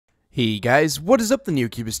Hey guys, what is up?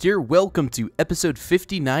 TheNeoCubest here. Welcome to episode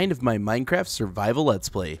 59 of my Minecraft survival let's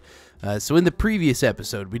play. So in the previous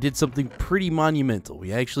episode, we did something pretty monumental.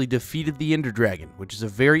 We actually defeated the Ender Dragon, which is a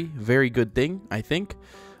very, very good thing, I think.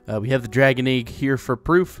 We have the dragon egg here for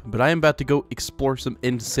proof, but I am about to go explore some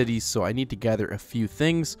end cities, so I need to gather a few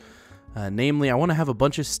things. Namely, I want to have a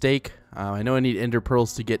bunch of steak. I know I need ender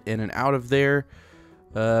pearls to get in and out of there.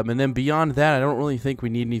 And then beyond that, I don't really think we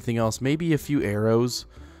need anything else. Maybe a few arrows.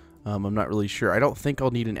 I'm not really sure. I don't think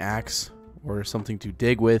I'll need an axe or something to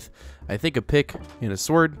dig with. I think a pick and a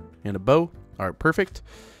sword and a bow are perfect.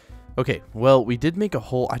 Okay, well, we did make a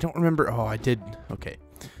hole. I don't remember. Oh, I did. Okay,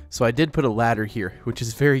 so I did put a ladder here, which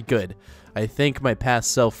is very good. I thank my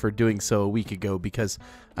past self for doing so a week ago, because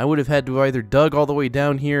I would have had to either dug all the way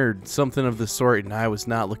down here or something of the sort, and I was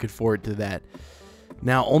not looking forward to that.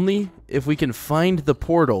 Now, only if we can find the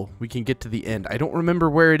portal, we can get to the end. I don't remember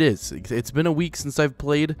where it is. It's been a week since I've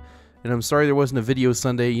played, and I'm sorry there wasn't a video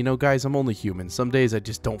Sunday. You know, guys, I'm only human. Some days I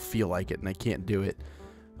just don't feel like it, and I can't do it.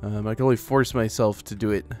 I can only force myself to do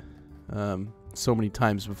it so many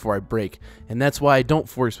times before I break, and that's why I don't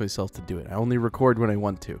force myself to do it. I only record when I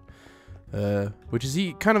want to, which is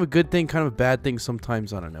kind of a good thing, kind of a bad thing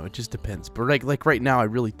sometimes. I don't know. It just depends. But like right now, I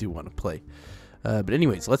really do want to play. But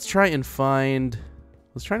anyways, let's try and find...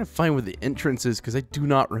 Let's try to find where the entrance is, because I do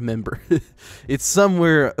not remember. It's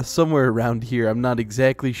somewhere around here. I'm not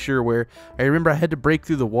exactly sure where. I remember I had to break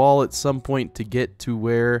through the wall at some point to get to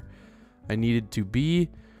where I needed to be.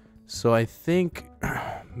 So I think,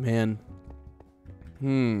 man.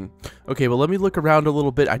 Okay, well, let me look around a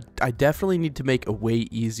little bit. I definitely need to make a way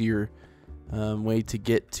easier way to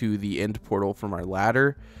get to the end portal from our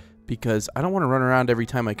ladder, because I don't want to run around every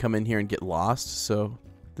time I come in here and get lost. So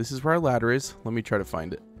this is where our ladder is. Let me try to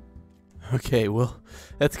find it. Okay, well,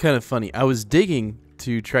 that's kind of funny. I was digging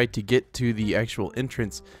to try to get to the actual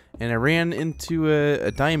entrance, and I ran into a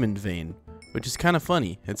diamond vein, which is kind of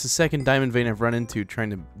funny. It's the second diamond vein I've run into trying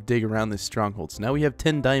to dig around this stronghold. So now we have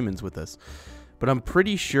 10 diamonds with us. But I'm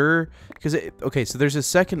pretty sure, because, okay, so there's a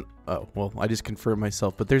second, oh, well, I just confirmed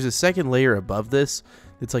myself, but there's a second layer above this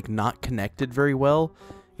that's, like, not connected very well.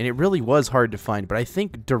 And it really was hard to find, but I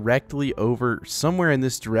think directly over, somewhere in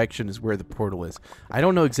this direction is where the portal is. I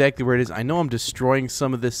don't know exactly where it is. I know I'm destroying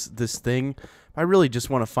some of this thing. I really just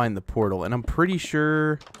want to find the portal, and I'm pretty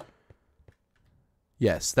sure...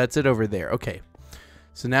 Yes, that's it over there. Okay.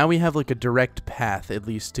 So now we have like a direct path, at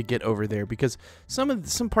least, to get over there, because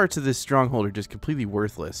some parts of this stronghold are just completely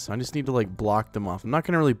worthless. I just need to, like, block them off. I'm not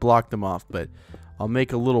going to really block them off, but I'll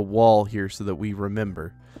make a little wall here so that we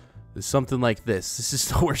remember. There's something like this. This is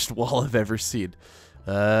the worst wall I've ever seen.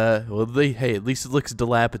 Well, hey, at least it looks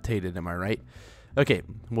dilapidated, am I right? Okay,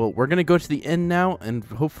 well, we're going to go to the end now, and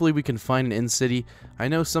hopefully we can find an end city. I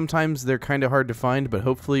know sometimes they're kind of hard to find, but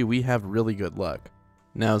hopefully we have really good luck.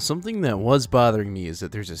 Now, something that was bothering me is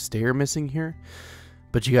that there's a stair missing here.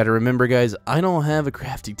 But you got to remember, guys, I don't have a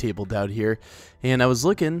crafting table down here. And I was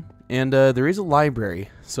looking, and there is a library.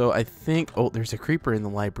 So I think... Oh, there's a creeper in the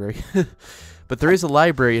library. But there is a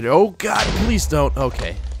library. And, oh, God, please don't.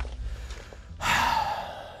 Okay.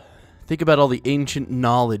 Think about all the ancient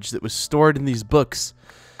knowledge that was stored in these books.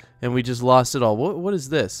 And we just lost it all. What is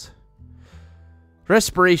this?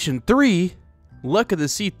 Respiration 3? Luck of the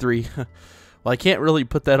C3. Well, I can't really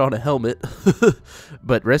put that on a helmet,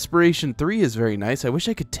 but Respiration 3 is very nice. I wish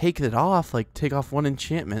I could take that off, like take off one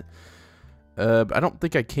enchantment, but I don't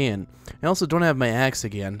think I can. I also don't have my axe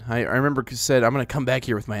again. I remember I said I'm going to come back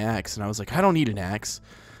here with my axe, and I was like, I don't need an axe,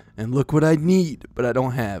 and look what I need, but I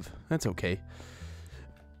don't have. That's okay.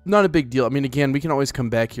 Not a big deal. I mean, again, we can always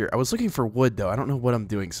come back here. I was looking for wood, though. I don't know what I'm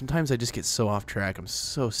doing. Sometimes I just get so off track. I'm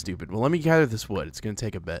so stupid. Well, let me gather this wood. It's going to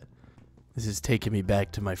take a bit. This is taking me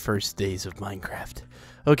back to my first days of Minecraft.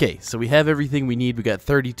 Okay, so we have everything we need. We got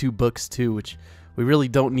 32 books, too, which we really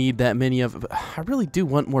don't need that many of. I really do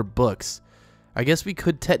want more books. I guess we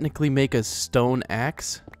could technically make a stone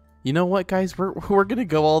axe. You know what, guys? We're going to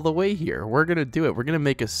go all the way here. We're going to do it. We're going to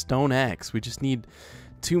make a stone axe. We just need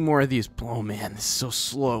 2 more of these. Oh, man, this is so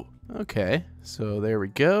slow. Okay, so there we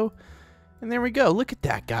go. And there we go. Look at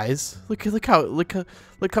that, guys. Look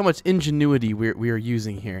how much ingenuity we are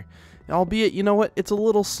using here. Albeit, you know what, it's a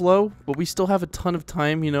little slow, but we still have a ton of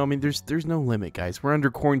time, you know, I mean, there's no limit, guys. We're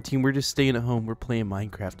under quarantine, we're just staying at home, we're playing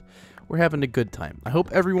Minecraft. We're having a good time. I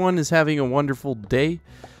hope everyone is having a wonderful day.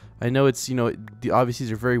 I know it's, you know, obviously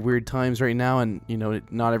these are very weird times right now, and, you know,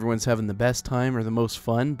 not everyone's having the best time or the most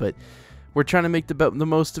fun, but we're trying to make the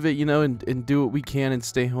most of it, you know, and do what we can and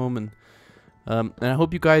stay home, and I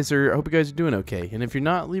hope you guys are doing okay. And if you're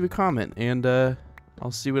not, leave a comment, and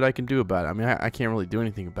I'll see what I can do about it. I mean, I can't really do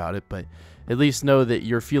anything about it, but at least know that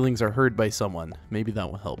your feelings are heard by someone. Maybe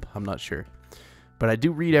that will help. I'm not sure. But I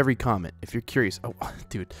do read every comment, if you're curious. Oh,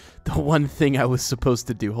 dude, the one thing I was supposed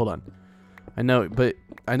to do. Hold on. I know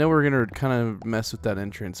we're going to kind of mess with that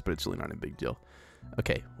entrance, but it's really not a big deal.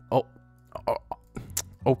 Okay. Oh.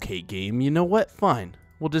 Okay, game. You know what? Fine.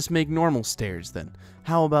 We'll just make normal stairs then.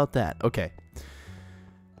 How about that? Okay.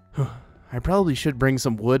 I probably should bring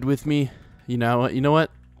some wood with me. You know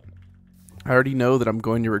what? I already know that I'm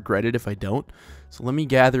going to regret it if I don't. So let me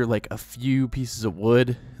gather like a few pieces of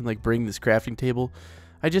wood and like bring this crafting table.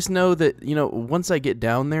 I just know that, you know, once I get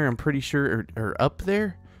down there, I'm pretty sure, or up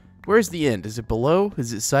there. Where's the end? Is it below?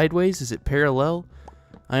 Is it sideways? Is it parallel?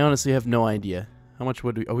 I honestly have no idea. How much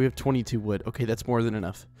wood do we... Oh, we have 22 wood. Okay, that's more than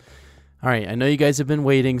enough. Alright, I know you guys have been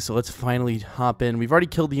waiting, so let's finally hop in. We've already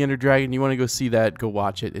killed the Ender Dragon. You want to go see that, go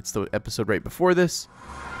watch it. It's the episode right before this.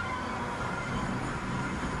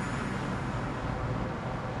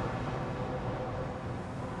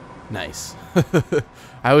 Nice.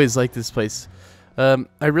 I always like this place.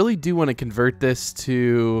 I really do want to convert this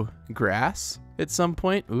to grass at some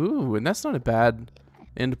point. Ooh, and that's not a bad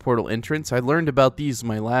end portal entrance. I learned about these in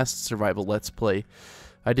my last survival let's play.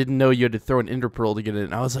 I didn't know you had to throw an ender pearl to get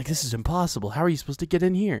in. I was like, this is impossible. How are you supposed to get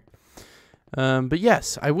in here? But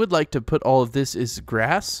yes, I would like to put all of this as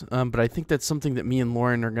grass, but I think that's something that me and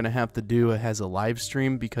Lauren are going to have to do as a live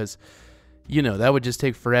stream because, you know, that would just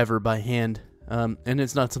take forever by hand. And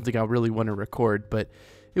it's not something I really want to record, but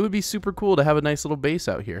it would be super cool to have a nice little base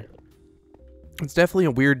out here. It's definitely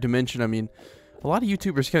a weird dimension. I mean, a lot of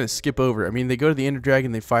YouTubers kind of skip over. I mean, they go to the Ender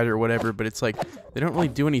Dragon, they fight it or whatever, but it's like they don't really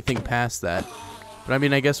do anything past that. But I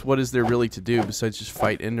mean, I guess what is there really to do besides just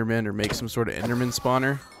fight Enderman or make some sort of Enderman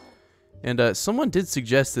spawner? And someone did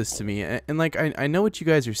suggest this to me, and like I know what you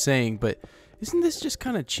guys are saying, but isn't this just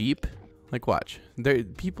kind of cheap? Like, watch.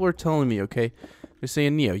 People are telling me, okay? They're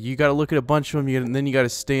saying, Neo, you got to look at a bunch of them, and then you got to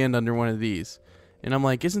stand under one of these. And I'm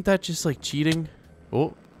like, isn't that just like cheating?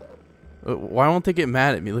 Oh, why won't they get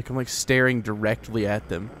mad at me? Look, I'm like staring directly at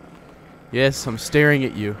them. Yes, I'm staring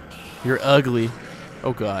at you. You're ugly.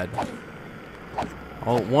 Oh God.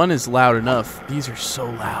 Oh, one is loud enough. These are so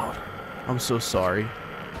loud. I'm so sorry.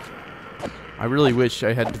 I really wish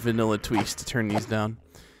I had vanilla tweaks to turn these down.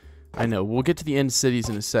 I know. We'll get to the end cities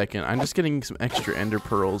in a second. I'm just getting some extra ender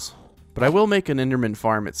pearls. But I will make an enderman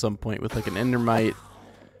farm at some point with like an endermite.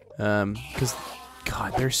 Because,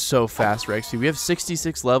 God, they're so fast, Rexy. We have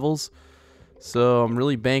 66 levels. So I'm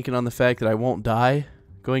really banking on the fact that I won't die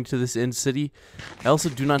going to this end city. I also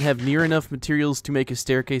do not have near enough materials to make a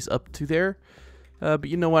staircase up to there. But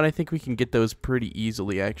you know what? I think we can get those pretty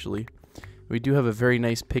easily, actually. We do have a very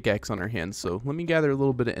nice pickaxe on our hands, so let me gather a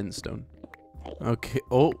little bit of endstone. Okay.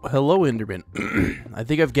 Oh, hello, Enderman. I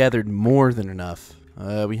think I've gathered more than enough.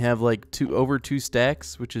 We have like over 2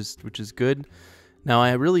 stacks, which is good. Now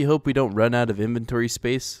I really hope we don't run out of inventory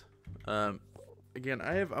space. Again,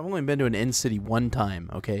 I've only been to an end city one time,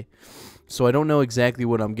 okay? So I don't know exactly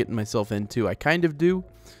what I'm getting myself into. I kind of do,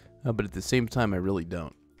 but at the same time I really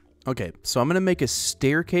don't. Okay, so I'm gonna make a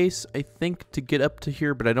staircase, I think, to get up to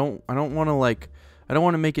here, but I don't want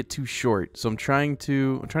to make it too short. So I'm trying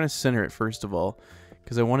to center it first of all,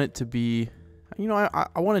 because I want it to be, you know,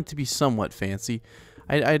 I want it to be somewhat fancy.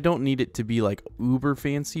 I don't need it to be like uber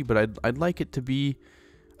fancy, but I'd like it to be,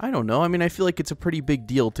 I don't know. I mean, I feel like it's a pretty big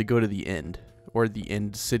deal to go to the end or the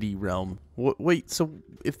end city realm. Wait, so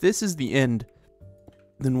if this is the end,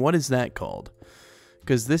 then what is that called?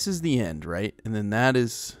 Because this is the end, right? And then that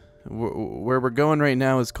is where we're going right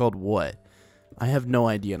now is called what? I have no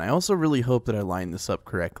idea. And I also really hope that I line this up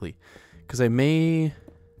correctly, because I may...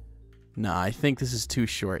 Nah, I think this is too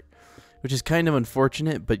short, which is kind of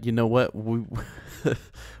unfortunate, but you know what?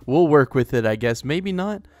 We'll work with it, I guess. Maybe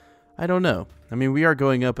not. I don't know. I mean, we are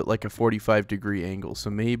going up at like a 45-degree angle,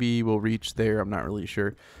 so maybe we'll reach there. I'm not really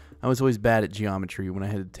sure. I was always bad at geometry when I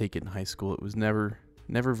had to take it in high school. It was never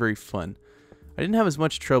very fun. I didn't have as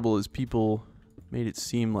much trouble as people made it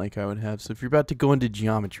seem like I would have. So if you're about to go into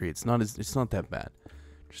geometry, it's not that bad.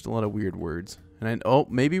 Just a lot of weird words. And oh,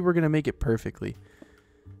 maybe we're gonna make it perfectly.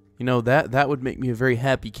 You know, that would make me a very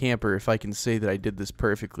happy camper if I can say that I did this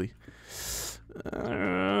perfectly.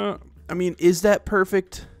 I mean, is that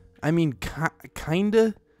perfect? I mean,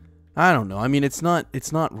 kinda. I don't know. I mean, it's not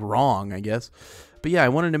wrong, I guess. But yeah, I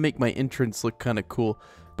wanted to make my entrance look kind of cool.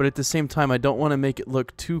 But at the same time, I don't want to make it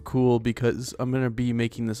look too cool because I'm going to be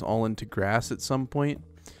making this all into grass at some point.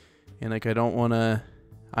 And like, I don't want to,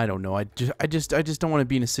 I don't know. I just don't want to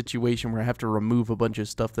be in a situation where I have to remove a bunch of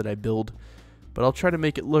stuff that I build. But I'll try to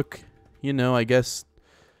make it look, you know, I guess,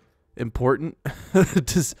 important.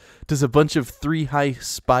 Does a bunch of 3 high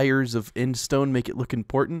spires of endstone make it look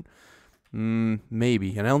important?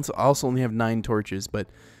 Maybe. And I also only have 9 torches, but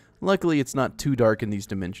luckily it's not too dark in these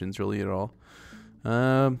dimensions really at all.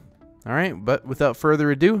 Alright, but without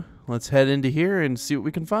further ado, let's head into here and see what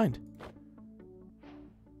we can find.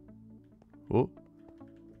 Oh.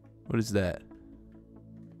 What is that?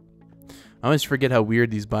 I always forget how weird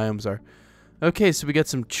these biomes are. Okay, so we got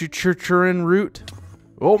some churchurin root.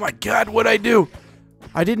 Oh my god, what'd I do?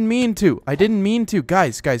 I didn't mean to. I didn't mean to.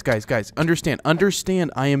 Guys.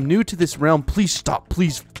 Understand. I am new to this realm. Please stop.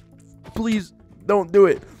 Please don't do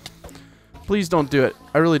it. Please don't do it.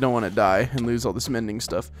 I really don't want to die and lose all this mending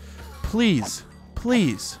stuff. Please.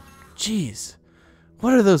 Jeez.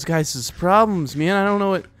 What are those guys' problems, man? I don't know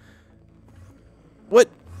what... What?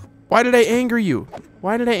 Why did I anger you?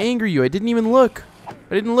 I didn't even look.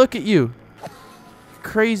 I didn't look at you.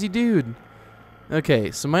 Crazy dude.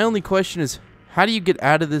 Okay, so my only question is, how do you get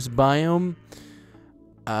out of this biome?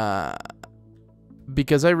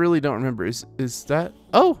 Because I really don't remember. Is that...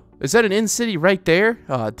 Oh! Is that an in-city right there?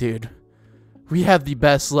 Oh, dude. We have the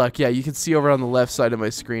best luck. Yeah, you can see over on the left side of my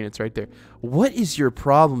screen. It's right there. What is your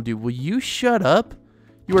problem, dude? Will you shut up?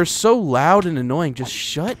 You are so loud and annoying. Just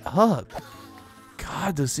shut up.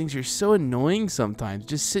 God, those things are so annoying sometimes.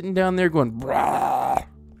 Just sitting down there going, brah.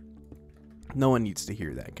 No one needs to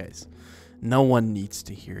hear that, guys. No one needs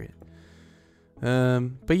to hear it.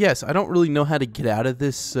 But yes, I don't really know how to get out of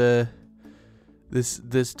this,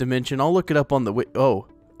 this dimension. I'll look it up on the way. Oh,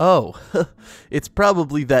 it's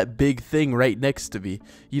probably that big thing right next to me.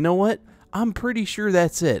 You know what? I'm pretty sure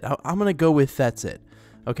that's it. I'm gonna go with that's it.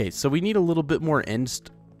 Okay, so we need a little bit more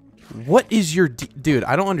What is your dude?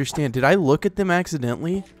 I don't understand. Did I look at them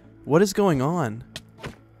accidentally? What is going on?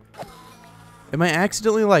 Am I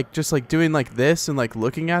accidentally just doing like this and like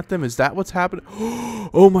looking at them? Is that what's happening?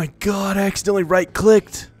 Oh my god, I accidentally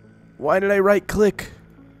right-clicked. Why did I right-click?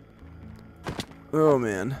 Oh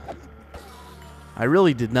man. I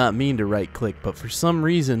really did not mean to right-click, but for some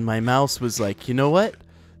reason my mouse was like, you know what?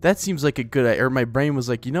 That seems like a good idea. Or my brain was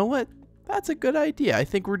like, you know what? That's a good idea. I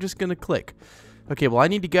think we're just gonna click. Okay, well I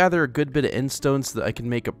need to gather a good bit of endstone so that I can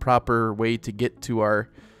make a proper way to get to our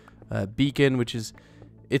beacon, which is...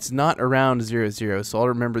 It's not around 00, so I'll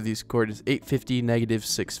remember these coordinates: 850, negative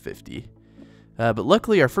 650. But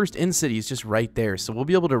luckily, our first in-city is just right there, so we'll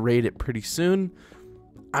be able to raid it pretty soon.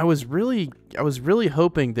 I was really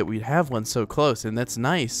hoping that we'd have one so close, and that's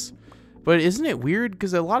nice. But isn't it weird?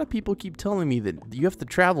 Because a lot of people keep telling me that you have to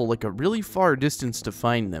travel like a really far distance to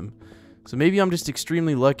find them. So maybe I'm just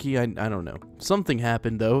extremely lucky. I don't know. Something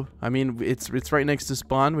happened though. I mean, it's right next to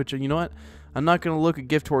spawn, which, you know what? I'm not going to look a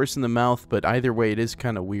gift horse in the mouth, but either way, it is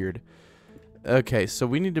kind of weird. Okay, so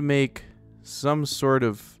we need to make some sort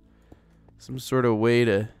of way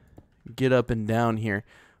to get up and down here.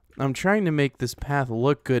 I'm trying to make this path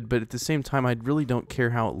look good, but at the same time, I really don't care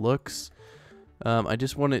how it looks. I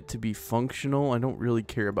just want it to be functional. I don't really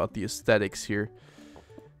care about the aesthetics here.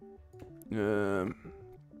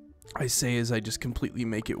 I say as I just completely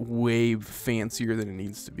make it way fancier than it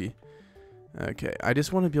needs to be. Okay, I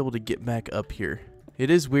just want to be able to get back up here. It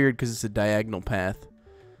is weird because it's a diagonal path.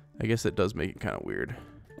 I guess that does make it kind of weird.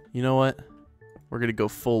 You know what? We're going to go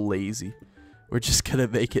full lazy. We're just going to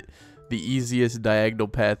make it the easiest diagonal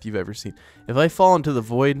path you've ever seen. If I fall into the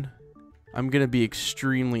void, I'm going to be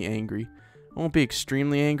extremely angry. I won't be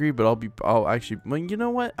extremely angry, but I'll actually, well, you know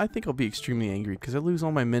what? I think I'll be extremely angry because I lose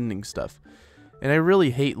all my mending stuff. And I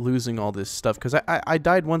really hate losing all this stuff because I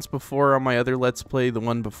died once before on my other Let's Play, the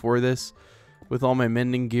one before this, with all my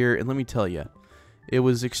mending gear, and let me tell you, it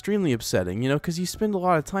was extremely upsetting, you know, because you spend a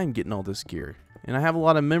lot of time getting all this gear, and I have a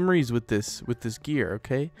lot of memories with this gear,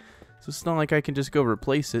 okay? So it's not like I can just go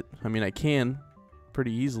replace it. I mean, I can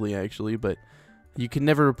pretty easily actually, but you can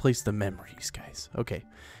never replace the memories, guys. Okay,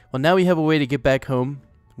 well now we have a way to get back home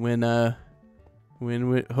when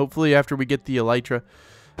hopefully after we get the elytra.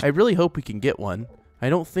 I really hope we can get one. I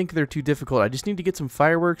don't think they're too difficult. I just need to get some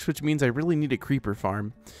fireworks, which means I really need a creeper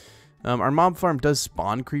farm. Our mob farm does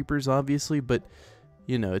spawn creepers, obviously, but,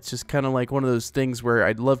 you know, it's just kind of like one of those things where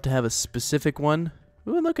I'd love to have a specific one.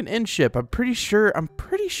 Ooh, look, an end ship. I'm pretty sure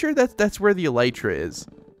that's where the elytra is.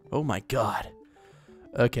 Oh my god.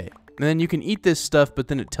 Okay. And then you can eat this stuff, but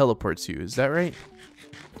then it teleports you. Is that right?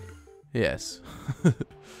 Yes.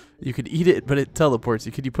 You could eat it, but it teleports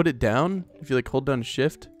you. Could you put it down if you, like, hold down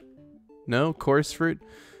shift? No? Chorus fruit?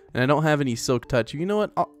 And I don't have any silk touch. You know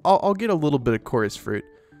what? I'll get a little bit of chorus fruit.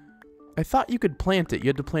 I thought you could plant it. You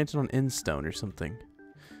had to plant it on endstone or something.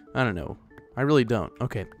 I don't know. I really don't.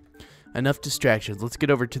 Okay. Enough distractions. Let's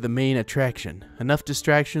get over to the main attraction. Enough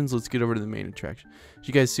distractions. Let's get over to the main attraction. Did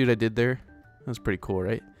you guys see what I did there? That was pretty cool,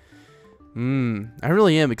 right? I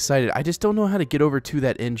really am excited. I just don't know how to get over to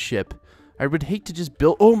that end ship. I would hate to just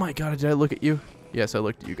build... Oh my god, did I look at you? Yes, I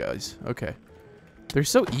looked at you guys. Okay. They're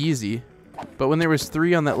so easy. But when there was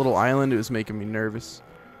 3 on that little island, it was making me nervous.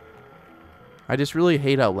 I just really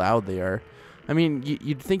hate how loud they are. I mean,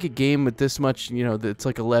 you'd think a game with this much, you know, that's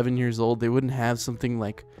like 11 years old, they wouldn't have something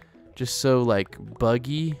like just so like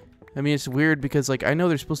buggy. I mean, it's weird because like I know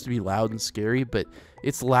they're supposed to be loud and scary, but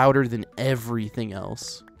it's louder than everything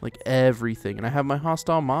else. Like everything. And I have my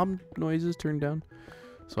hostile mob noises turned down.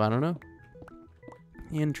 So I don't know.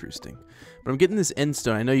 Interesting. But I'm getting this end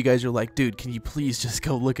stone. I know you guys are like, dude, can you please just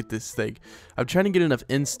go look at this thing? I'm trying to get enough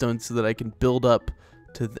end stone so that I can build up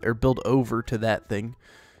to, or build over to that thing.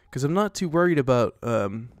 Because I'm not too worried about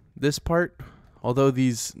this part. Although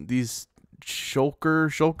these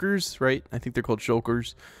shulkers, right? I think they're called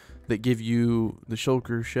shulkers. That give you the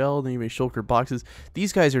shulker shell, then you make shulker boxes.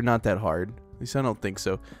 These guys are not that hard. At least I don't think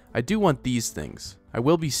so. I do want these things. I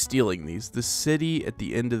will be stealing these. The city at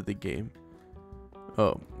the end of the game.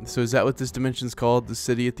 Oh, so is that what this dimension's called? The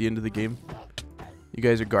city at the end of the game? You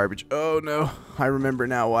guys are garbage. Oh no, I remember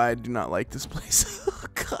now why I do not like this place. Oh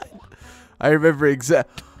god. I remember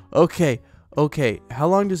Okay, okay. How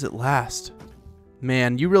long does it last?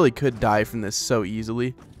 Man, you really could die from this so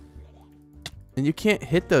easily. And you can't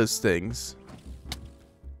hit those things.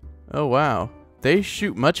 Oh wow. They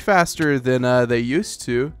shoot much faster than they used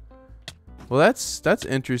to. Well, that's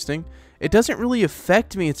interesting. It doesn't really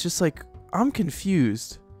affect me. It's just like I'm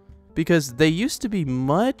confused because they used to be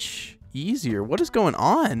much easier. What is going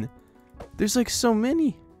on? There's like so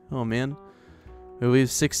many. Oh man. We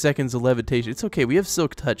have 6 seconds of levitation. It's okay. We have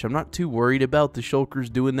silk touch. I'm not too worried about the shulkers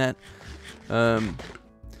doing that.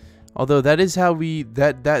 Although that is how we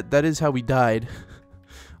that is how we died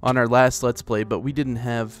on our last Let's Play, but we didn't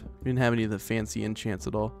have any of the fancy enchants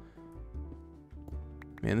at all.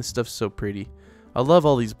 Man, this stuff's so pretty. I love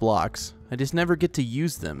all these blocks. I just never get to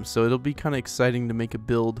use them, so it'll be kind of exciting to make a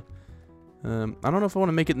build. I don't know if I want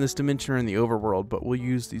to make it in this dimension or in the overworld, but we'll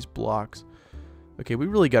use these blocks. Okay, we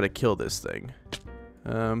really got to kill this thing.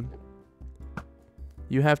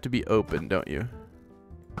 You have to be open, don't you?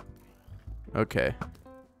 Okay.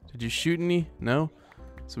 Did you shoot any? No?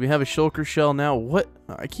 So we have a shulker shell now. What?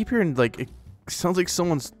 I keep hearing, like, it sounds like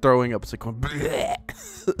someone's throwing up. It's like going, bleh.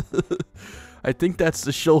 I think that's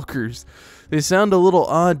the shulkers. They sound a little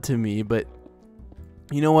odd to me, but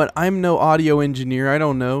you know what? I'm no audio engineer. I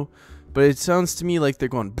don't know. But it sounds to me like they're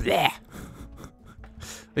going, bleh.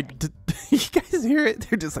 Like, you guys hear it?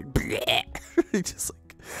 They're just like, bleh. Just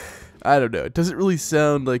like, I don't know. It doesn't really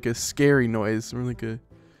sound like a scary noise. More like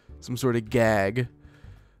some sort of gag.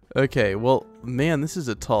 Okay, well, man, this is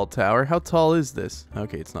a tall tower. How tall is this?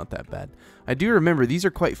 Okay, it's not that bad. I do remember these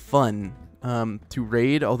are quite fun to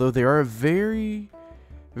raid, although they are very,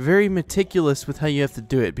 very meticulous with how you have to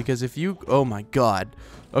do it. Because if you... Oh, my God.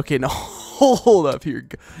 Okay, now, hold up here.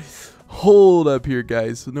 Hold up here,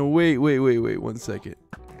 guys. No, wait. 1 second.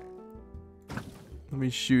 Let me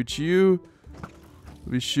shoot you. Let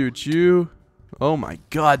me shoot you. Oh, my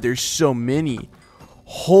God, there's so many.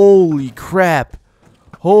 Holy crap.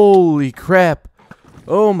 Holy crap.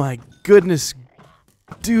 Oh my goodness.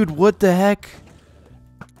 Dude, what the heck?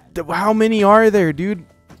 How many are there, dude?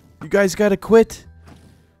 You guys gotta quit.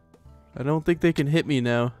 I don't think they can hit me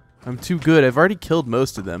now. I'm too good. I've already killed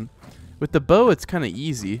most of them. With the bow, it's kind of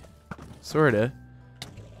easy. Sorta.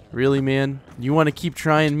 Really, man? You want to keep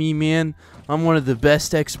trying me, man? I'm one of the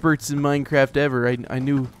best experts in Minecraft ever.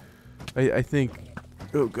 I think...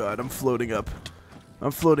 Oh god, I'm floating up. I'm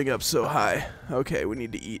floating up so high. Okay, we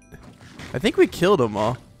need to eat. I think we killed them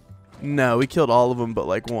all. No, we killed all of them but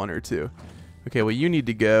like 1 or 2. Okay, well, you need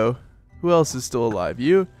to go. Who else is still alive?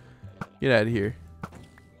 You? Get out of here.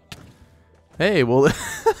 Hey, well,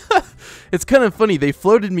 it's kind of funny. They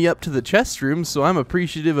floated me up to the chest room, so I'm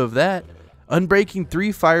appreciative of that. Unbreaking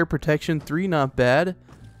 3, fire protection 3, not bad.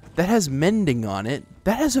 That has mending on it.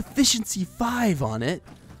 That has efficiency 5 on it.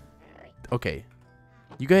 Okay.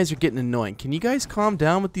 You guys are getting annoying. Can you guys calm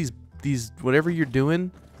down with these whatever you're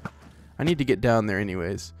doing? I need to get down there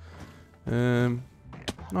anyways.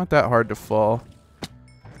 Not that hard to fall.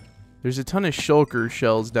 There's a ton of shulker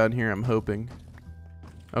shells down here, I'm hoping.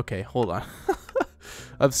 Okay, hold on.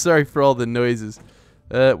 I'm sorry for all the noises.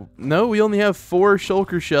 No, we only have 4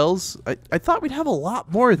 shulker shells. I thought we'd have a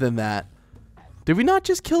lot more than that. Did we not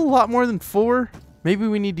just kill a lot more than 4? Maybe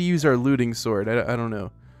we need to use our looting sword. I don't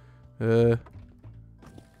know.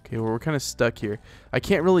 Okay, well, we're kind of stuck here. I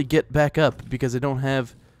can't really get back up because I don't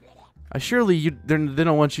have... surely they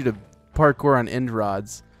don't want you to parkour on end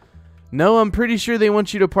rods. No, I'm pretty sure they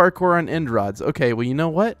want you to parkour on end rods. Okay, well, you know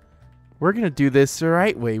what? We're going to do this the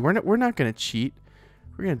right way. We're not going to cheat.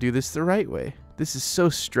 We're going to do this the right way. This is so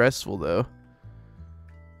stressful, though.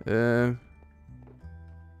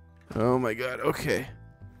 Oh my god, okay.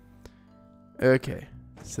 Okay.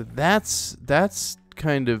 So that's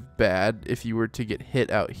kind of bad if you were to get hit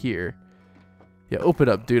out here. Yeah, open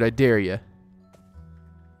up, dude. I dare you.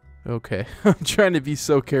 Okay. I'm trying to be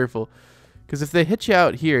so careful. Because if they hit you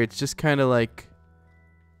out here, it's just kind of like...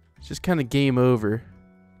 It's just kind of game over.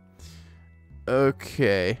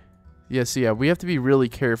 Okay. Yeah, so yeah, we have to be really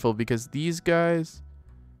careful because these guys...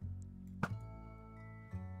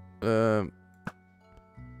 Okay.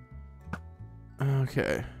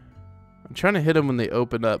 I'm trying to hit them when they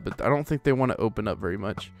open up, but I don't think they want to open up very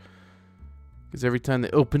much. Because every time they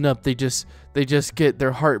open up, they just get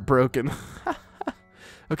their heart broken.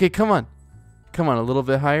 Okay, come on. Come on, a little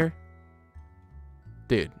bit higher.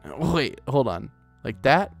 Dude, wait, hold on. Like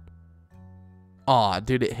that? Aw,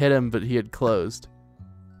 dude, it hit him, but he had closed.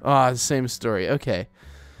 Ah, same story. Okay.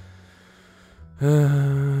 We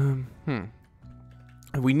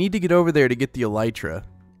need to get over there to get the elytra.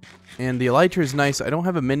 And the elytra is nice. I don't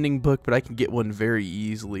have a mending book, but I can get one very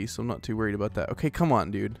easily, so I'm not too worried about that. Okay, come on,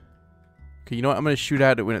 dude. Okay, you know what? I'm going to shoot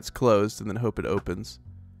at it when it's closed and then hope it opens.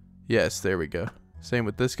 Yes, there we go. Same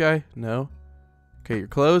with this guy. No. Okay, you're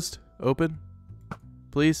closed. Open.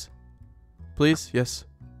 Please. Please. Yes.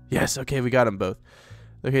 Yes. Okay, we got them both.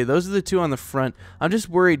 Okay, those are the two on the front. I'm just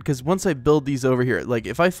worried because once I build these over here, like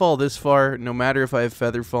if I fall this far, no matter if I have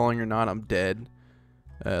feather falling or not, I'm dead.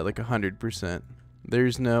 Like 100%.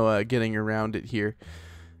 There's no getting around it here.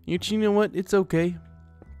 You know what? It's okay.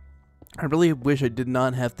 I really wish I did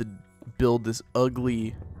not have to build this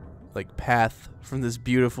ugly like path from this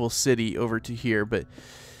beautiful city over to here, but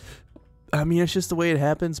I mean it's just the way it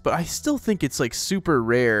happens. But I still think it's like super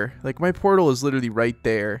rare. Like my portal is literally right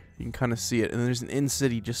there. You can kind of see it, and there's an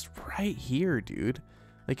in-city just right here, dude.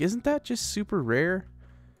 Like isn't that just super rare?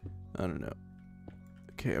 I don't know.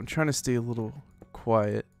 Okay, I'm trying to stay a little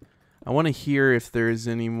quiet. I want to hear if there's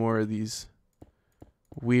any more of these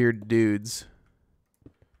weird dudes.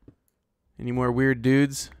 Any more weird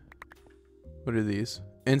dudes? What are these?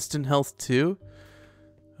 Instant health 2?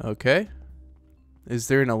 Okay. Is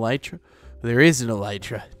there an elytra? There is an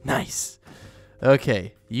elytra. Nice.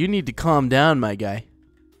 Okay. You need to calm down, my guy.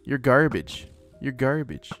 You're garbage. You're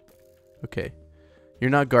garbage. Okay. You're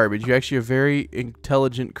not garbage. You're actually a very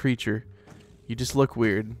intelligent creature. You just look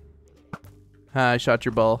weird. Ha, I shot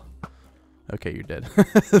your ball. Okay, you're dead.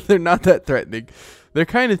 They're not that threatening. They're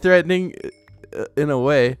kind of threatening in a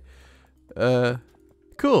way.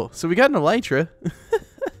 Cool. So we got an elytra.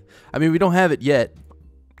 I mean, we don't have it yet.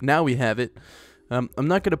 Now we have it. I'm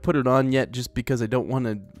not going to put it on yet just because I don't want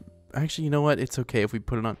to... Actually, you know what? It's okay if we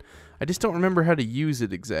put it on. I just don't remember how to use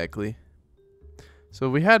it exactly. So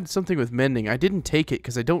we had something with mending. I didn't take it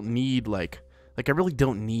because I don't need, like I really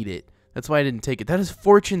don't need it. That's why I didn't take it. That is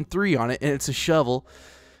Fortune 3 on it, and it's a shovel.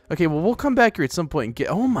 Okay, well, we'll come back here at some point and get...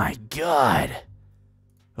 Oh, my God.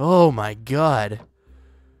 Oh, my God.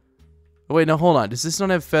 Oh, wait, no, hold on. Does this not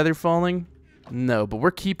have feather falling? No, but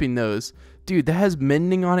we're keeping those. Dude, that has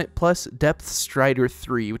mending on it, plus depth strider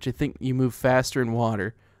 3, which I think you move faster in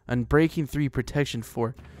water. Unbreaking 3, protection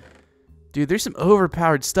 4. Dude, there's some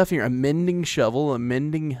overpowered stuff here. A mending shovel, a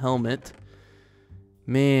mending helmet.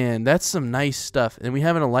 Man, that's some nice stuff. And we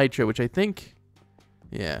have an elytra, which I think...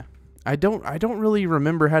 Yeah. I don't really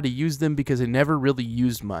remember how to use them because I never really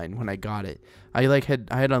used mine when I got it. I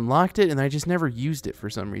had unlocked it and I just never used it for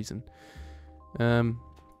some reason. I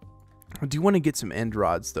do want to get some end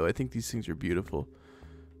rods though. I think these things are beautiful.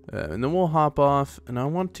 And then we'll hop off, and I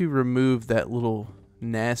want to remove that little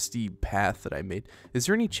nasty path that I made. Is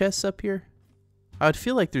there any chests up here? I would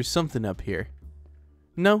feel like there's something up here.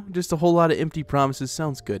 No, just a whole lot of empty promises.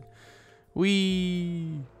 Sounds good.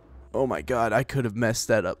 Oh my god, I could have messed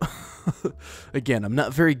that up. Again, I'm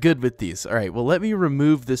not very good with these. Alright, well let me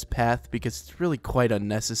remove this path because it's really quite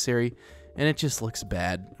unnecessary and it just looks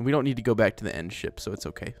bad. We don't need to go back to the end ship, so it's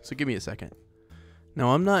okay. So give me a second.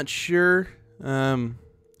 Now, I'm not sure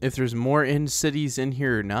if there's more end cities in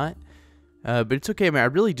here or not. But it's okay, man. I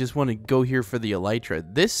really just want to go here for the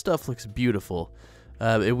elytra. This stuff looks beautiful.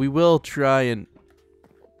 And we will try and...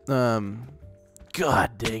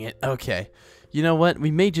 God dang it. Okay. You know what?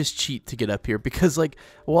 We may just cheat to get up here because, like,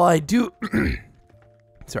 while I do...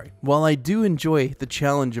 While I do enjoy the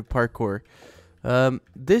challenge of parkour,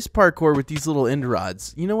 this parkour with these little end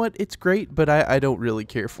rods, you know what? It's great, but I don't really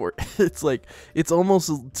care for it. It's like, it's almost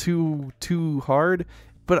too hard,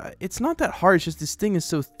 but it's not that hard. It's just this thing is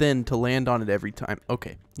so thin to land on it every time.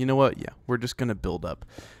 Okay, you know what? Yeah, we're just going to build up.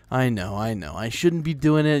 I know. I shouldn't be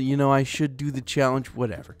doing it. You know, I should do the challenge,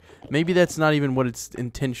 whatever. Maybe that's not even what it's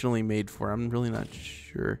intentionally made for. I'm really not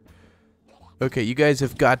sure. Okay, you guys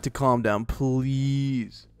have got to calm down,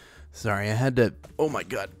 please. Sorry, I had to... Oh my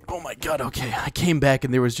god. Oh my god, okay. I came back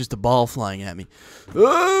and there was just a ball flying at me.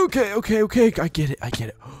 Okay. I get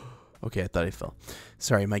it. Okay, I thought I fell.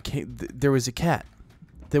 Sorry, there was a cat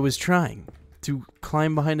that was trying to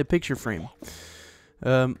climb behind a picture frame.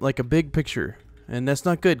 Like a big picture. And that's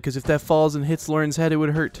not good, because if that falls and hits Lauren's head, it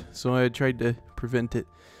would hurt. So I tried to prevent it.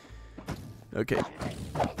 Okay,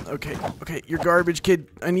 you're garbage, kid.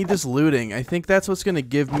 I need this looting. I think that's what's gonna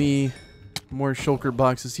give me more shulker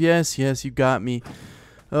boxes. Yes, you got me.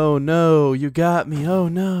 Oh no, you got me. Oh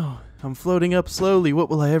no. I'm floating up slowly. What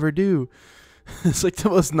will I ever do? It's like the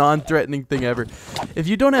most non-threatening thing ever. If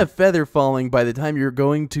you don't have feather falling by the time you're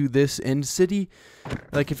going to this end city,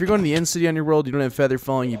 like if you're going to the end city on your world, you don't have feather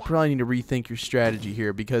falling, you probably need to rethink your strategy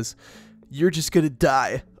here, because you're just gonna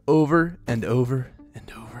die over and over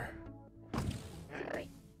and over.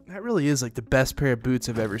 That really is like the best pair of boots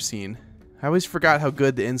I've ever seen. I always forgot how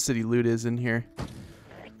good the end city loot is in here.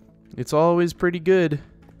 It's always pretty good.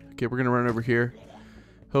 Okay, we're gonna run over here.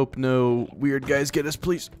 Hope no weird guys get us,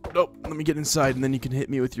 please. Nope, let me get inside and then you can hit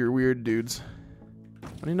me with your weird dudes. I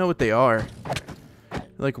don't even know what they are. They're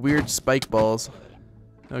like weird spike balls.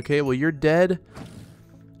 Okay, well you're dead.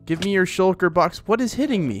 Give me your shulker box. What is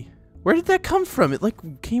hitting me? Where did that come from? It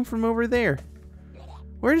like came from over there.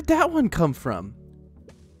 Where did that one come from?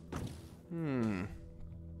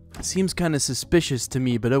 Seems kind of suspicious to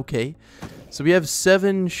me, but okay. So we have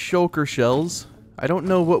 7 shulker shells. I don't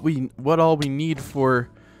know what all we need for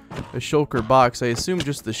a shulker box. I assume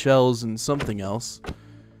just the shells and something else.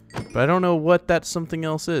 But I don't know what that something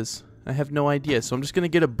else is. I have no idea. So I'm just going to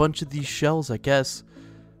get a bunch of these shells, I guess.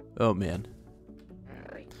 Oh, man.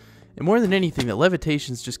 And more than anything, that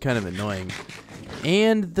levitation's just kind of annoying.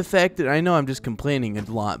 And the fact that I know I'm just complaining a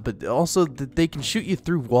lot, but also that they can shoot you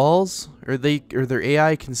through walls, or their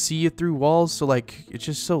AI can see you through walls, so like it's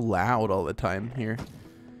just so loud all the time here.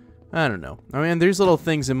 I don't know. I mean, there's little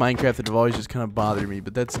things in Minecraft that have always just kind of bothered me,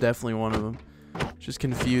 but that's definitely one of them. It's just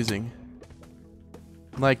confusing.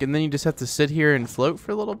 Like, and then you just have to sit here and float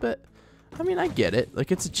for a little bit. I mean, I get it.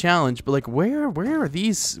 Like, it's a challenge, but like, where are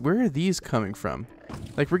these coming from?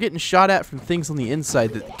 Like, we're getting shot at from things on the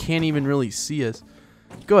inside that can't even really see us.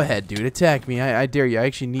 Go ahead, dude. Attack me. I dare you. I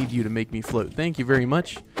actually need you to make me float. Thank you very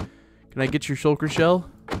much. Can I get your shulker shell?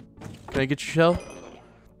 Can I get your shell?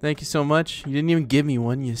 Thank you so much. You didn't even give me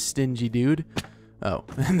one, you stingy dude. Oh,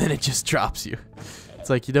 and then it just drops you. It's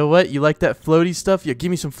like, you know what? You like that floaty stuff? Yeah,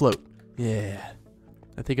 give me some float. Yeah.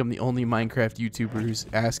 I think I'm the only Minecraft YouTuber who's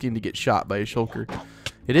asking to get shot by a shulker.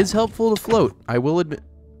 It is helpful to float, I will admit.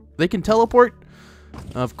 They can teleport?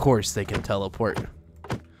 Of course they can teleport.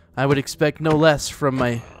 I would expect no less from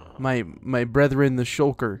my brethren the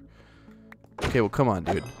shulker. Okay, well come on,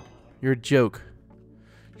 dude. You're a joke.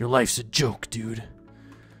 Your life's a joke, dude.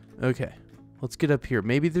 Okay, let's get up here.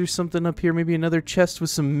 Maybe there's something up here. Maybe another chest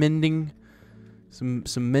with some mending. Some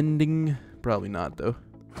mending. Probably not, though.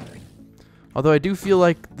 Although I do feel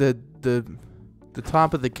like the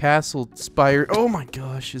top of the castle spire, oh my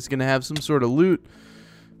gosh, is gonna have some sort of loot.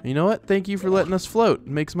 You know what? Thank you for letting us float. It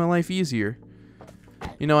makes my life easier.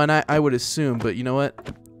 You know, and I would assume, but you know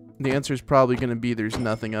what? The answer is probably gonna be there's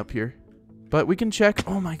nothing up here. But we can check.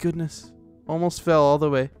 Oh my goodness. Almost fell all the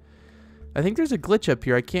way. I think there's a glitch up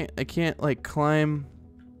here. I can't like climb.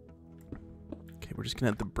 Okay, we're just gonna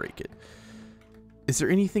have to break it. Is there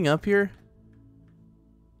anything up here?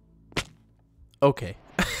 Okay.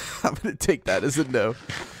 I'm gonna take that as a no.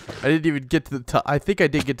 I didn't even get to the top. I think I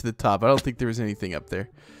did get to the top. I don't think there was anything up there.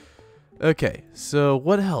 Okay, so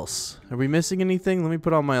what else? Are we missing anything? Let me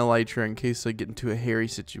put on my elytra in case I get into a hairy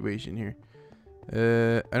situation here.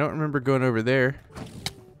 I don't remember going over there.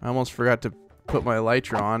 I almost forgot to put my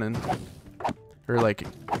elytra on and or like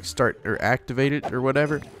start or activate it or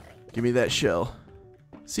whatever. Give me that shell.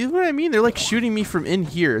 See what I mean? They're like shooting me from in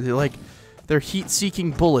here. They're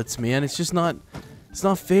heat-seeking bullets, man. It's just not. It's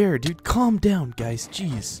not fair, dude. Calm down, guys.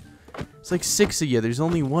 Jeez. It's like 6 of you. There's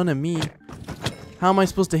only 1 of me. How am I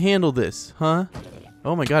supposed to handle this, huh?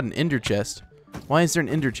 Oh my god, an ender chest. Why is there an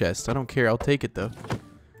ender chest? I don't care. I'll take it, though.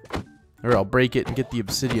 Or I'll break it and get the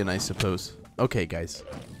obsidian, I suppose. Okay, guys.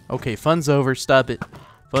 Okay, fun's over. Stop it.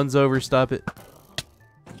 Fun's over. Stop it.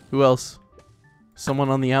 Who else? Someone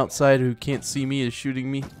on the outside who can't see me is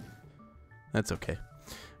shooting me? That's okay.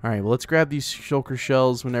 Alright, well, let's grab these shulker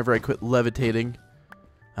shells whenever I quit levitating.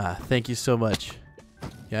 Thank you so much.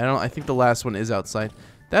 Yeah, I think the last one is outside.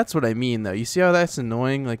 That's what I mean, though. You see how that's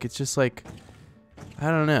annoying? Like, it's just like, I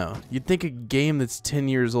don't know. You'd think a game that's 10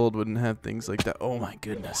 years old wouldn't have things like that. Oh, my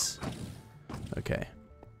goodness. Okay.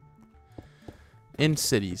 In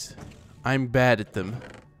cities. I'm bad at them.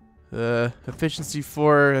 Efficiency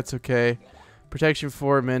 4, that's okay. Protection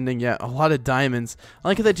 4, mending, yeah, a lot of diamonds. I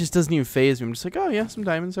like how that just doesn't even phase me. I'm just like, oh yeah, some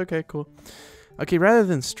diamonds, okay, cool. Okay, rather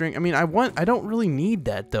than string, I mean, I don't really need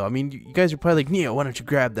that though. I mean, you guys are probably like, Neo, why don't you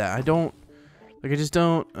grab that? I just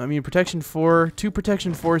don't, I mean, protection 4, 2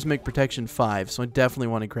 protection 4s make protection 5, so I definitely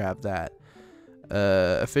want to grab that.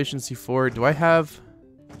 Efficiency 4, do I have,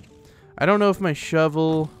 I don't know if my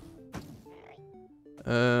shovel,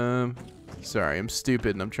 sorry, I'm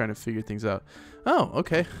stupid and I'm trying to figure things out. Oh,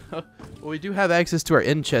 okay. Well, we do have access to our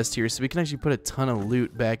end chest here, so we can actually put a ton of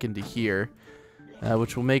loot back into here,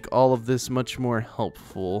 which will make all of this much more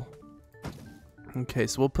helpful. Okay,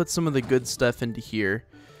 so we'll put some of the good stuff into here,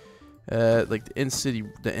 like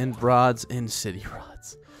the end rods.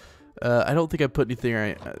 I don't think I put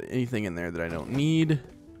anything in there that I don't need,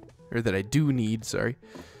 or that I do need. Sorry.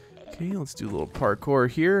 Okay, let's do a little parkour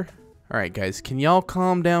here. All right, guys, can y'all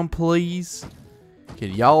calm down, please?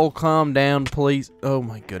 Can y'all calm down, please? Oh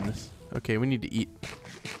my goodness. Okay, we need to eat.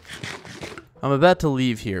 I'm about to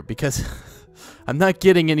leave here because I'm not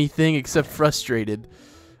getting anything except frustrated.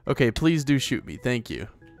 Okay, please do shoot me. Thank you.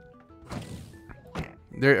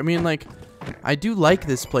 I mean, like, I do like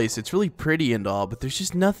this place. It's really pretty and all, but there's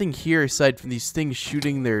just nothing here aside from these things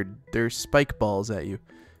shooting their spike balls at you.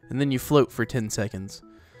 And then you float for 10 seconds.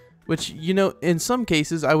 Which, you know, in some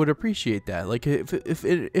cases, I would appreciate that. Like,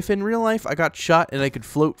 if in real life I got shot and I could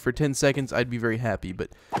float for 10 seconds, I'd be very happy.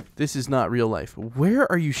 But this is not real life. Where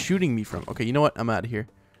are you shooting me from? Okay, you know what? I'm out of here.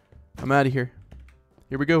 I'm out of here.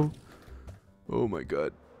 Here we go. Oh, my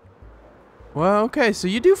God. Well, okay, so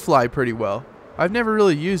you do fly pretty well. I've never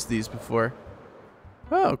really used these before.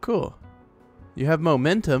 Oh, cool. You have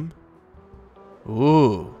momentum.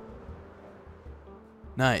 Ooh.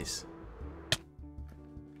 Nice.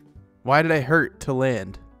 Why did I hurt to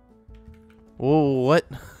land? Whoa, what?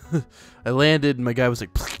 I landed and my guy was like,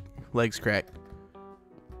 legs cracked.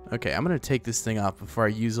 Okay, I'm going to take this thing off before I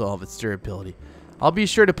use all of its durability. I'll be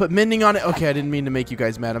sure to put mending on it. Okay, I didn't mean to make you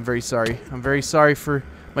guys mad. I'm very sorry. I'm very sorry for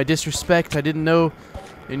my disrespect. I didn't know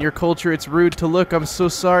in your culture it's rude to look. I'm so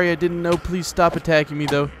sorry. I didn't know. Please stop attacking me,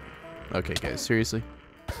 though. Okay, guys, seriously.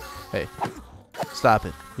 Hey, stop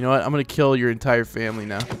it. You know what? I'm going to kill your entire family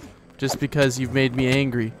now. Just because you've made me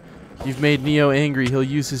angry. You've made Neo angry. He'll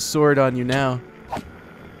use his sword on you now.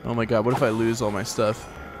 Oh my God, what if I lose all my stuff?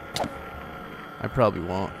 I probably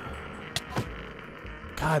won't.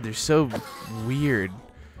 God, they're so weird.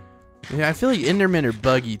 Yeah, I feel like Endermen are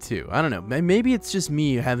buggy too. I don't know. Maybe it's just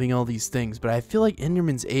me having all these things, but I feel like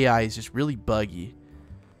Enderman's AI is just really buggy.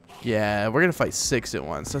 Yeah, we're gonna fight 6 at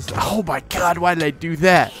once. Oh my God, why did I do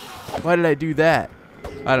that? Why did I do that?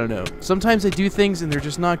 I don't know. Sometimes I do things and they're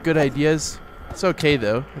just not good ideas. It's okay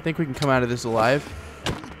though. I think we can come out of this alive.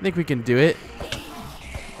 I think we can do it.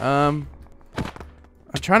 I'm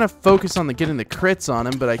trying to focus on getting the crits on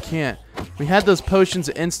him, but I can't. We had those potions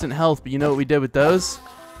of instant health, but you know what we did with those?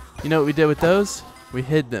 You know what we did with those? We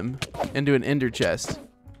hid them into an ender chest.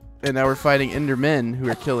 And now we're fighting endermen who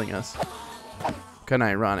are killing us. Kinda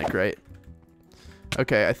ironic, right?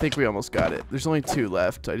 Okay, I think we almost got it. There's only 2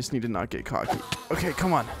 left. I just need to not get cocky. Okay,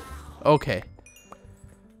 come on. Okay.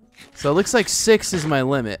 So it looks like 6 is my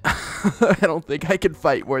limit. I don't think I can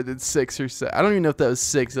fight more than 6 or 7. I don't even know if that was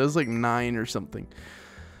 6. That was like 9 or something.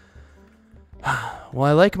 Well,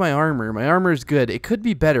 I like my armor. My armor is good. It could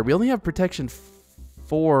be better. We only have protection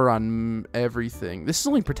 4 on everything. This is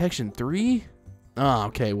only protection 3? Oh,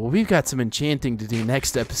 okay. Well, we've got some enchanting to do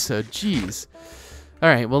next episode. Jeez.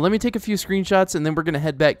 Alright, well, let me take a few screenshots, and then we're going to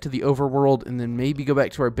head back to the overworld, and then maybe go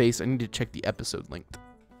back to our base. I need to check the episode length.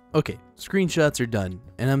 Okay, screenshots are done,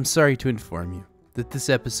 and I'm sorry to inform you that this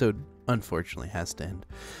episode, unfortunately, has to end.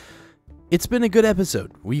 It's been a good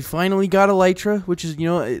episode. We finally got Elytra, which is, you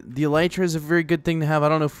know, the Elytra is a very good thing to have. I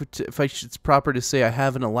don't know if it's proper to say I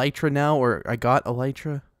have an Elytra now, or I got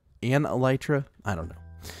Elytra, an Elytra. I don't know.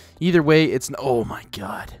 Either way, it's... Oh, my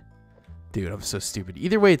God. Dude, I'm so stupid.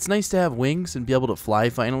 Either way, it's nice to have wings and be able to fly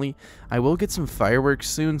finally. I will get some fireworks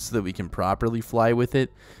soon so that we can properly fly with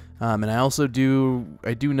it. And I also do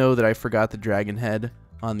know that I forgot the dragon head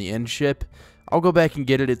on the end ship. I'll go back and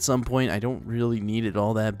get it at some point. I don't really need it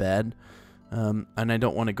all that bad. And I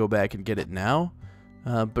don't want to go back and get it now.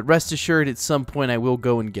 But rest assured, at some point I will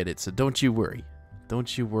go and get it. So don't you worry.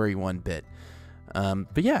 Don't you worry one bit.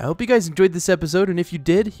 But yeah, I hope you guys enjoyed this episode. And if you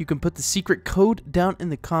did, you can put the secret code down in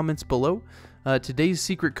the comments below. Today's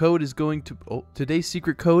secret code is going to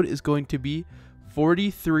be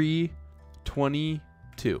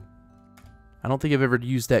 4322. I don't think I've ever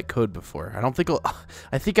used that code before. I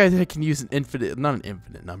think I can use not an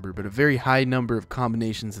infinite number, but a very high number of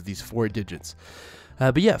combinations of these 4 digits.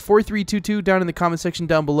 But yeah, 4322 down in the comment section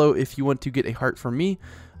down below if you want to get a heart from me.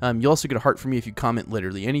 You also get a heart from me if you comment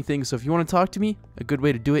literally anything. So if you want to talk to me, a good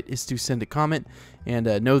way to do it is to send a comment and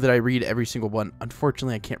know that I read every single one.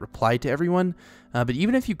 Unfortunately, I can't reply to everyone. But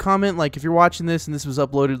even if you comment, like if you're watching this and this was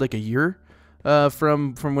uploaded like a year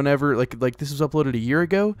from whenever, like this was uploaded a year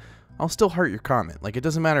ago, I'll still heart your comment. Like it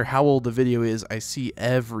doesn't matter how old the video is, I see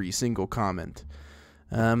every single comment.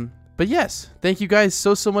 But yes, thank you guys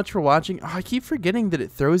so much for watching. Oh, I keep forgetting that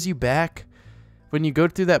it throws you back when you go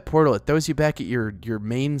through that portal. It throws you back at your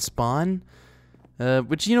main spawn,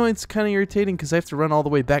 which, you know, it's kind of irritating because I have to run all the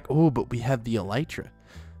way back. Oh, but we have the elytra.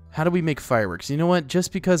 How do we make fireworks? You know what?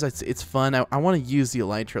 Just because it's fun, I want to use the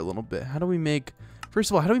elytra a little bit. How do we make? First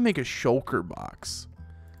of all, how do we make a shulker box?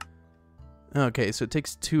 Okay, so it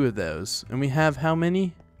takes 2 of those, and we have how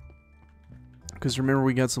many? Because remember,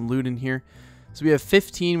 we got some loot in here. So we have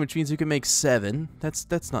 15, which means we can make 7.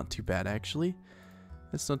 That's not too bad, actually.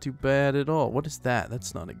 That's not too bad at all. What is that?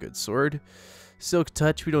 That's not a good sword. Silk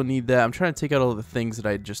touch, we don't need that. I'm trying to take out all the things that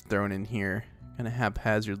I had just thrown in here, kind of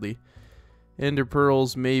haphazardly. Ender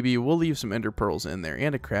pearls, maybe. We'll leave some ender pearls in there,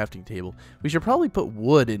 and a crafting table. We should probably put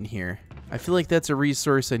wood in here. I feel like that's a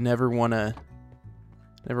resource I never wanna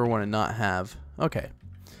not have. Okay.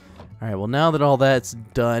 All right. Well, now that all that's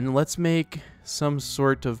done, let's make some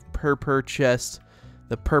sort of purpur chest.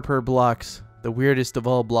 The purpur blocks, the weirdest of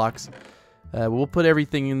all blocks. We'll put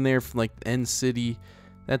everything in there from like end city.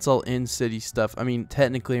 That's all end city stuff. I mean,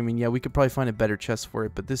 technically, yeah, we could probably find a better chest for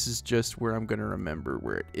it, but this is just where I'm gonna remember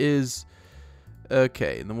where it is.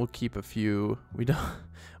 Okay, and then we'll keep a few. We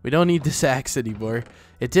don't need this axe anymore.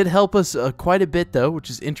 It did help us quite a bit though, which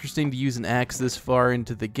is interesting to use an axe this far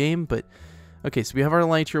into the game. But okay, so we have our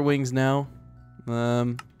elytra wings now.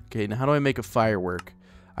 Okay, now how do I make a firework?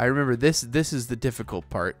 I remember this is the difficult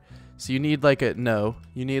part. So you need like you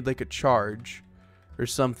need like a charge or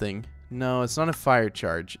something. No, it's not a fire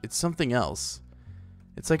charge. It's something else.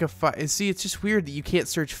 It's like a see, it's just weird that you can't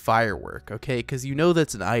search firework, okay? Because you know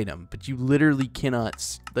that's an item, but you literally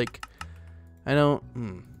cannot, like, I don't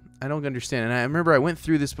understand. And I remember I went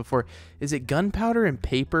through this before. Is it gunpowder and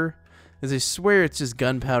paper? Because I swear it's just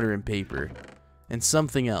gunpowder and paper and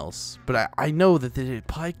something else. But I know that it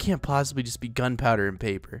probably can't possibly just be gunpowder and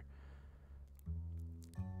paper.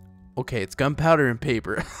 Okay, it's gunpowder and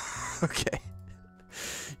paper. Okay.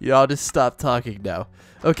 Y'all just stop talking now.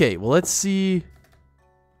 Okay, well, let's see.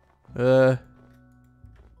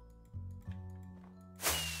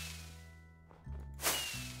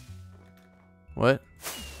 What?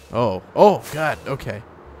 Oh, God, okay.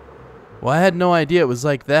 Well, I had no idea it was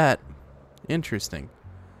like that. Interesting.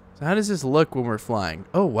 So how does this look when we're flying?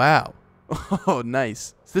 Oh, wow. Oh,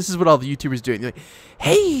 nice. So this is what all the YouTubers doing. They're like,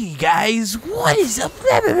 hey, guys, what is up?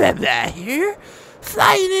 Blah, blah, blah, blah, here.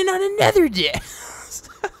 Flying in on another day.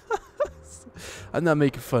 I'm not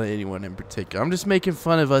making fun of anyone in particular. I'm just making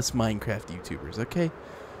fun of us Minecraft YouTubers, okay?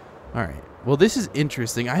 Alright. Well, this is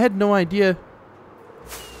interesting. I had no idea.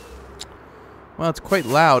 Well, it's quite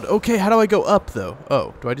loud. Okay, how do I go up, though?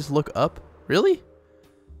 Oh, do I just look up? Really?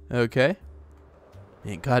 Okay.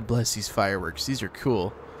 Man, God bless these fireworks. These are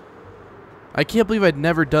cool. I can't believe I'd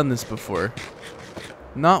never done this before.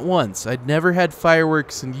 Not once. I'd never had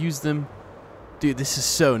fireworks and used them. Dude, this is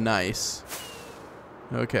so nice.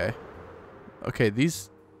 Okay. Okay,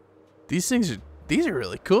 these things are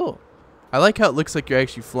really cool. I like how it looks like you're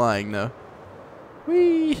actually flying though.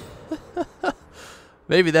 Whee!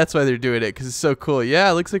 Maybe that's why they're doing it, because it's so cool.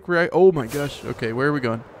 Yeah, it looks like we're, oh my gosh. Okay, where are we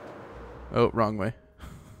going? Oh, wrong way.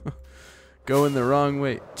 Going the wrong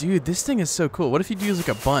way. Dude, this thing is so cool. What if you use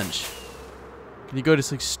like a bunch? Can you go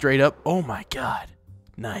just like straight up? Oh my God.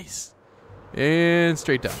 Nice. And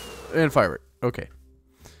straight down. And firework. Okay.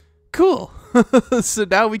 Cool. So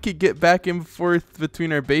now we can get back and forth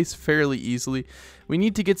between our base fairly easily. We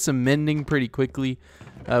need to get some mending pretty quickly,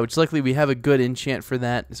 which luckily we have a good enchant for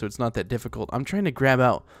that, so it's not that difficult. I'm trying to grab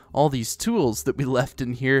out all these tools that we left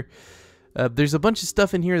in here. There's a bunch of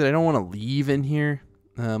stuff in here that I don't want to leave in here.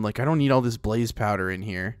 Like, I don't need all this blaze powder in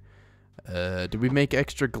here. Did we make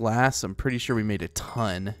extra glass? I'm pretty sure we made a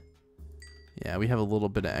ton. Yeah, we have a little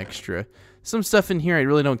bit of extra. Some stuff in here I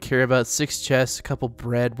really don't care about. 6 chests, a couple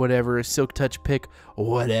bread, whatever. A silk touch pick,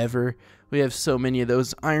 whatever. We have so many of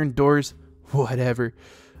those. Iron doors, whatever.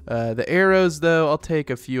 The arrows, though, I'll take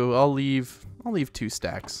a few. I'll leave 2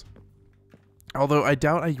 stacks. Although I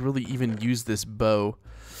doubt I really even use this bow.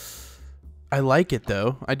 I like it,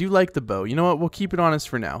 though. I do like the bow. You know what? We'll keep it on us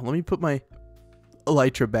for now. Let me put my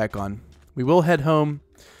elytra back on. We will head home.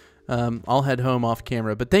 I'll head home off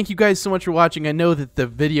camera. But thank you guys so much for watching. I know that the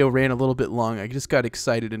video ran a little bit long. I just got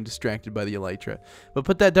excited and distracted by the elytra. But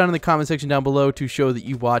put that down in the comment section down below to show that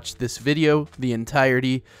you watched this video, the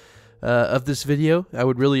entirety of this video. I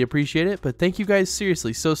would really appreciate it. But thank you guys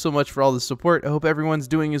seriously so much for all the support. I hope everyone's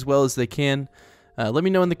doing as well as they can. Let me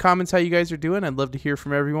know in the comments how you guys are doing. I'd love to hear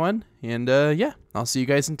from everyone. And yeah, I'll see you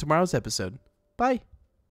guys in tomorrow's episode. Bye.